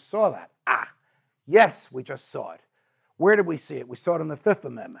minute, we just saw that. Yes, we just saw it. Where did we see it? We saw it in the 5th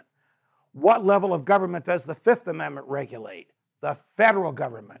Amendment. What level of government does the 5th Amendment regulate? The federal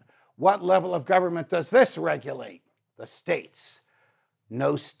government. What level of government does this regulate? The states.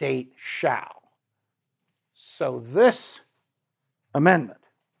 No state shall. So this amendment,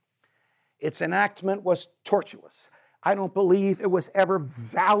 its enactment was tortuous. I don't believe it was ever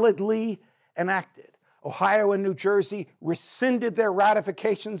validly enacted. Ohio and New Jersey rescinded their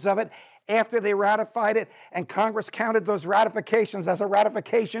ratifications of it after they ratified it, and Congress counted those ratifications as a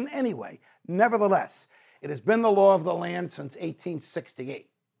ratification anyway. Nevertheless, it has been the law of the land since 1868,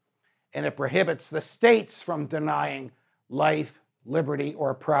 and it prohibits the states from denying life, liberty,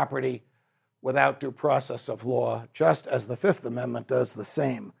 or property without due process of law, just as the Fifth Amendment does the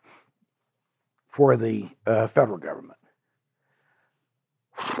same for the federal government.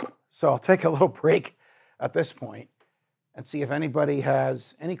 So I'll take a little break at this point and see if anybody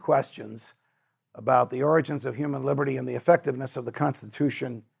has any questions about the origins of human liberty and the effectiveness of the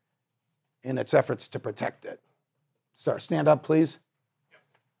Constitution in its efforts to protect it. Sir, stand up, please.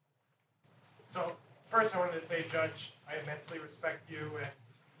 So first I wanted to say, Judge, I immensely respect you, and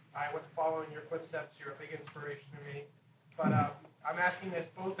I want to follow in your footsteps. You're a big inspiration to me. But I'm asking this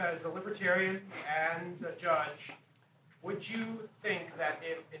both as a libertarian and a judge. Would you think that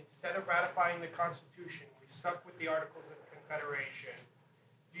if instead of ratifying the Constitution, we stuck with the Articles of Confederation,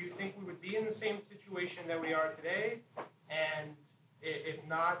 do you think we would be in the same situation that we are today? And if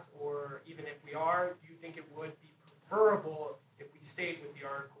not, or even if we are, do you think it would be preferable if we stayed with the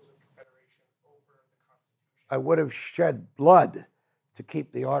Articles of Confederation over the Constitution? I would have shed blood to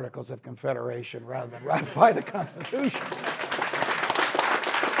keep the Articles of Confederation rather than ratify the Constitution.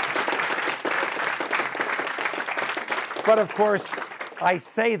 But of course, I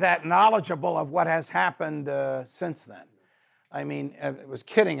say that knowledgeable of what has happened since then. I mean, I was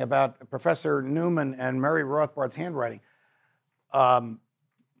kidding about Professor Newman and Mary Rothbard's handwriting.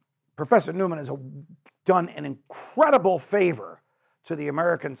 Professor Newman has done an incredible favor to the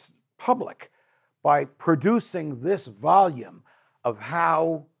American public by producing this volume of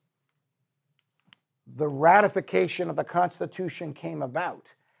how the ratification of the Constitution came about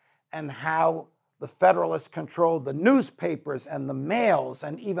and how the Federalists controlled the newspapers and the mails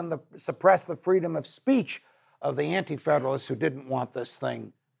and even suppressed the freedom of speech of the anti-Federalists who didn't want this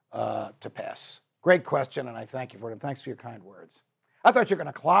thing to pass. Great question, and I thank you for it, and thanks for your kind words. I thought you were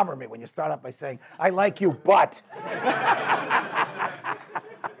going to clobber me when you start up by saying, I like you, but.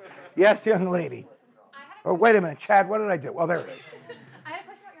 Yes, young lady. Oh, wait a minute, Chad, what did I do? Well, there it is. I had a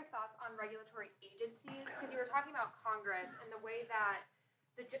question about your thoughts on regulatory agencies, because you were talking about Congress and the way that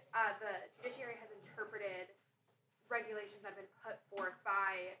the judiciary has interpreted regulations that have been put forth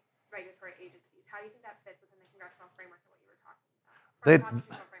by regulatory agencies. How do you think that fits within the congressional framework of what you were talking about? Or the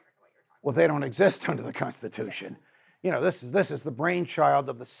constitutional framework of what you were talking about? Well, they don't exist under the Constitution. You know, this is the brainchild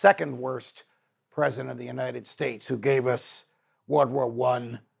of the second worst president of the United States, who gave us World War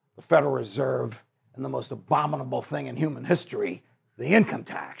I, the Federal Reserve, and the most abominable thing in human history, the income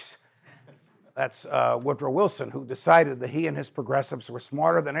tax. That's Woodrow Wilson, who decided that he and his progressives were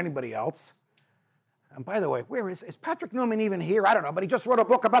smarter than anybody else. And by the way, where is Patrick Newman even here? I don't know, but he just wrote a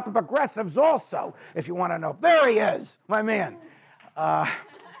book about the progressives also, if you want to know. There he is, my man.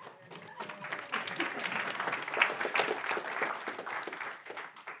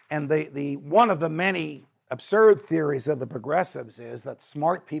 And the one of the many absurd theories of the progressives is that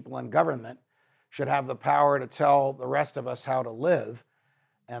smart people in government should have the power to tell the rest of us how to live.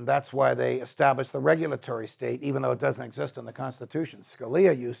 And that's why they established the regulatory state, even though it doesn't exist in the Constitution.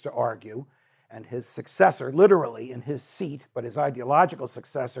 Scalia used to argue, and his successor, literally in his seat, but his ideological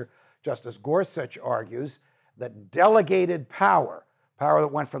successor, Justice Gorsuch, argues that delegated power, power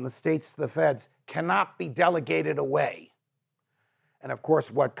that went from the states to the feds, cannot be delegated away. And of course,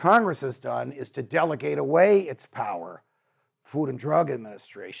 what Congress has done is to delegate away its power. Food and Drug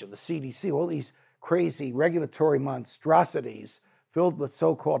Administration, the CDC, all these crazy regulatory monstrosities filled with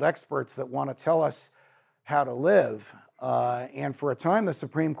so-called experts that want to tell us how to live. And for a time, the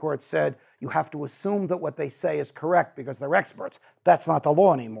Supreme Court said, you have to assume that what they say is correct because they're experts. That's not the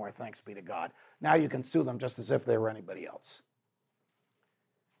law anymore, thanks be to God. Now you can sue them just as if they were anybody else.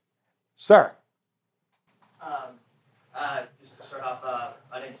 Sir. Just to start off,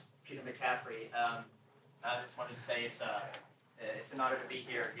 my name's Peter McCaffrey. I just wanted to say it's an honor to be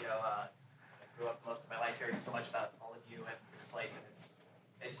here. You know, I grew up most of my life hearing so much about all of you and this place, and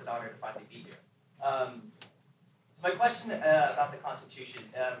it's an honor to finally be here. So my question about the Constitution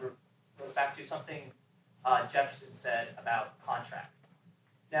goes back to something Jefferson said about contracts.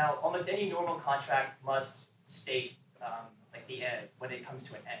 Now, almost any normal contract must state like the end when it comes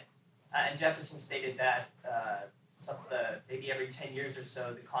to an end. And Jefferson stated that maybe every 10 years or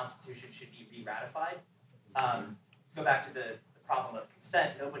so, the Constitution should be re-ratified. To go back to the problem of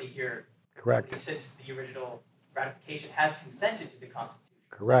consent, nobody here, Correct. Since the original ratification, has consented to the Constitution.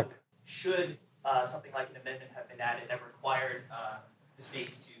 Correct. So should something like an amendment have been added that required the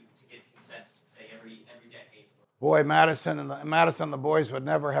states to give consent, say, every decade? Boy, Madison and the boys would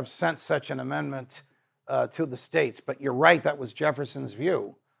never have sent such an amendment to the states. But you're right, that was Jefferson's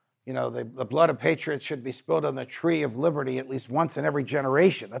view. You know, the blood of patriots should be spilled on the tree of liberty at least once in every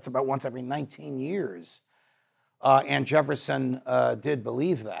generation. That's about once every 19 years. And Jefferson did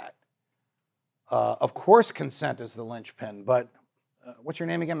believe that. Of course, consent is the linchpin, but what's your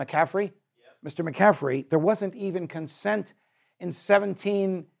name again, McCaffrey? Yep. Mr. McCaffrey, there wasn't even consent in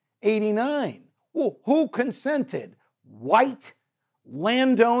 1789. Well, who consented? White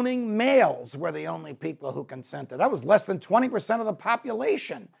landowning males were the only people who consented. That was less than 20% of the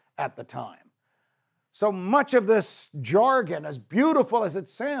population at the time. So much of this jargon, as beautiful as it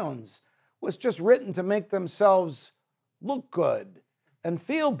sounds, was just written to make themselves look good and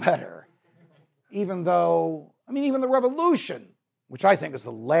feel better. Even though, even the Revolution, which I think is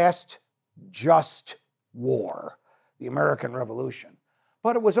the last just war, the American Revolution,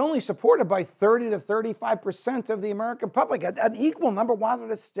 but it was only supported by 30 to 35% of the American public. An equal number wanted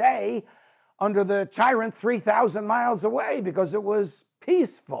to stay under the tyrant 3,000 miles away because it was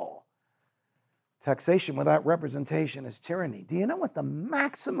peaceful. Taxation without representation is tyranny. Do you know what the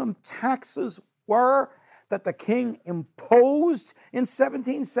maximum taxes were that the king imposed in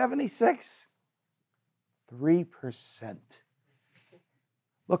 1776? 3%.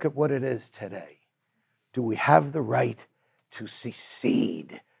 Look at what it is today. Do we have the right to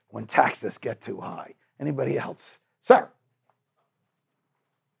secede when taxes get too high? Anybody else? Sir.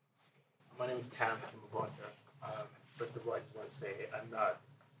 My name is Tam Kimabonta. First of all, I just want to say I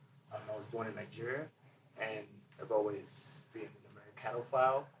was born in Nigeria, and I've always been an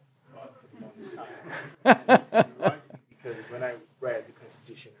Americanophile for the longest time. Because when I read the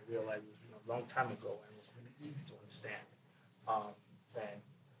Constitution, I realized it was a long time ago, and it was really easy to understand. And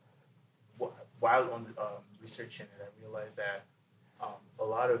while on researching it, I realized that a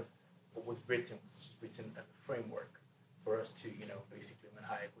lot of what was written as a framework for us to, basically when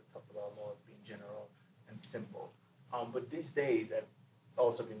Hayek would talk about laws being general and simple. But these days, I've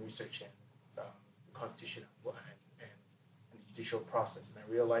also been researching the Constitution and the judicial process, and I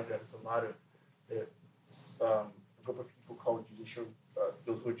realized that there's a lot of a group of people called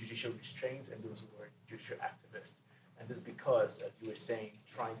those who are judicial restrained and those who are judicial activists. And this is because, as you were saying,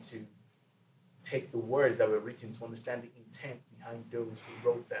 trying to take the words that were written to understand the intent behind those who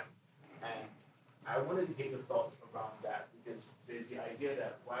wrote them. And I wanted to get your thoughts around that, because there's the idea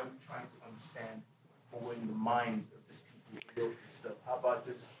that why are we trying to understand what were in the minds of these people who wrote this stuff? How about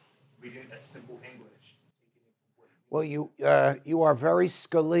just reading a simple English? Well, you are very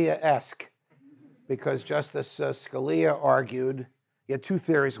Scalia-esque, because Justice Scalia argued, he had two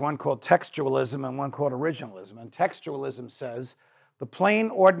theories, one called textualism and one called originalism. And textualism says the plain,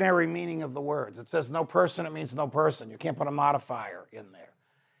 ordinary meaning of the words. It says no person, it means no person. You can't put a modifier in there.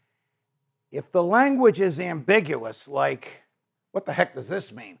 If the language is ambiguous, like, what the heck does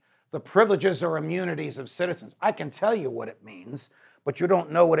this mean? The privileges or immunities of citizens. I can tell you what it means, but you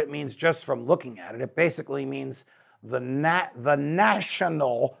don't know what it means just from looking at it. It basically means the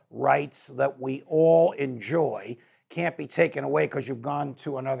national rights that we all enjoy can't be taken away because you've gone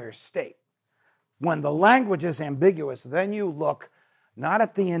to another state. When the language is ambiguous, then you look not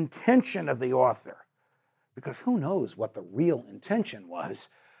at the intention of the author, because who knows what the real intention was.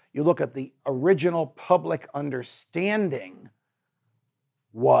 You look at the original public understanding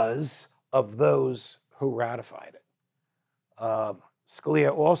was of those who ratified it.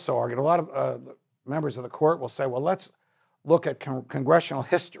 Scalia also argued, a lot of members of the court will say, well, let's look at congressional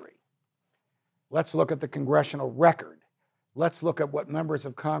history. Let's look at the congressional record. Let's look at what members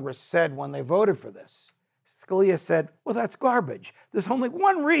of Congress said when they voted for this. Scalia said, well, that's garbage. There's only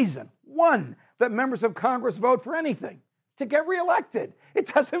one reason, that members of Congress vote for anything: to get reelected.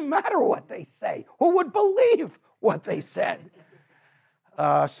 It doesn't matter what they say. Who would believe what they said?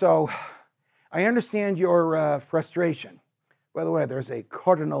 So I understand your frustration. By the way, there's a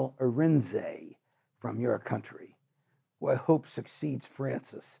Cardinal Arinze from your country who I hope succeeds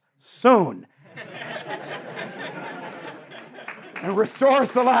Francis soon and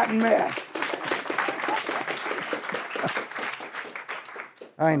restores the Latin Mass.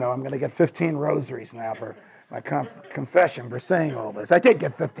 I know, I'm going to get 15 rosaries now for my confession for saying all this. I did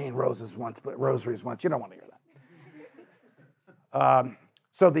get 15 rosaries once. You don't want to hear that.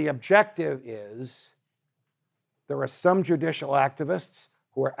 So the objective is, there are some judicial activists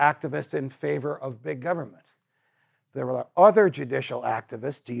who are activists in favor of big government. There are other judicial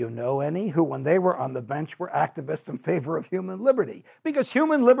activists, do you know any, who when they were on the bench were activists in favor of human liberty? Because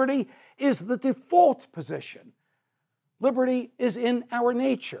human liberty is the default position. Liberty is in our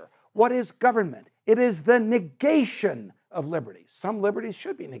nature. What is government? It is the negation of liberty. Some liberties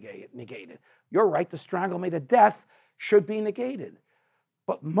should be negated. Your right to strangle me to death should be negated.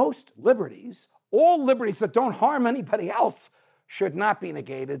 But most liberties, all liberties that don't harm anybody else, should not be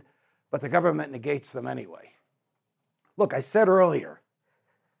negated, but the government negates them anyway. Look, I said earlier,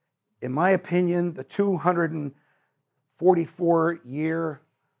 in my opinion, the 244-year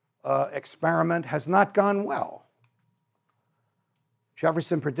experiment has not gone well.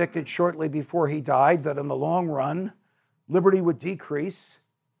 Jefferson predicted shortly before he died that in the long run, liberty would decrease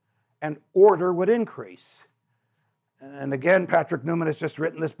and order would increase. And again, Patrick Newman has just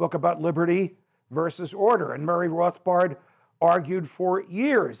written this book about liberty versus order. And Murray Rothbard argued for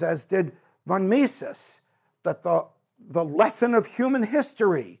years, as did von Mises, that the lesson of human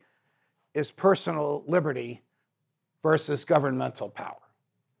history is personal liberty versus governmental power.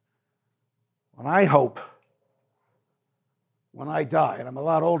 And I hope when I die, and I'm a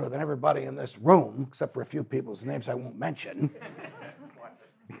lot older than everybody in this room, except for a few people's names I won't mention,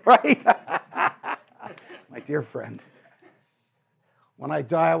 right? My dear friend. When I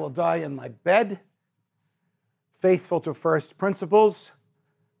die, I will die in my bed, faithful to first principles,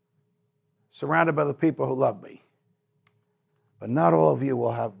 surrounded by the people who love me. But not all of you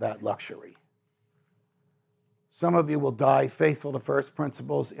will have that luxury. Some of you will die faithful to first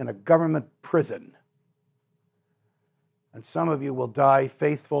principles in a government prison. And some of you will die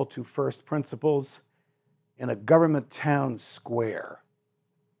faithful to first principles in a government town square,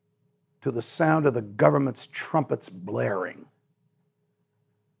 to the sound of the government's trumpets blaring.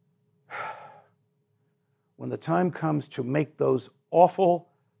 When the time comes to make those awful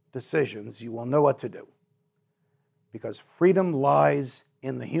decisions, you will know what to do. Because freedom lies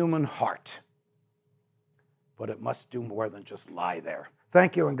in the human heart. But it must do more than just lie there.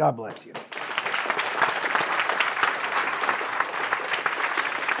 Thank you, and God bless you.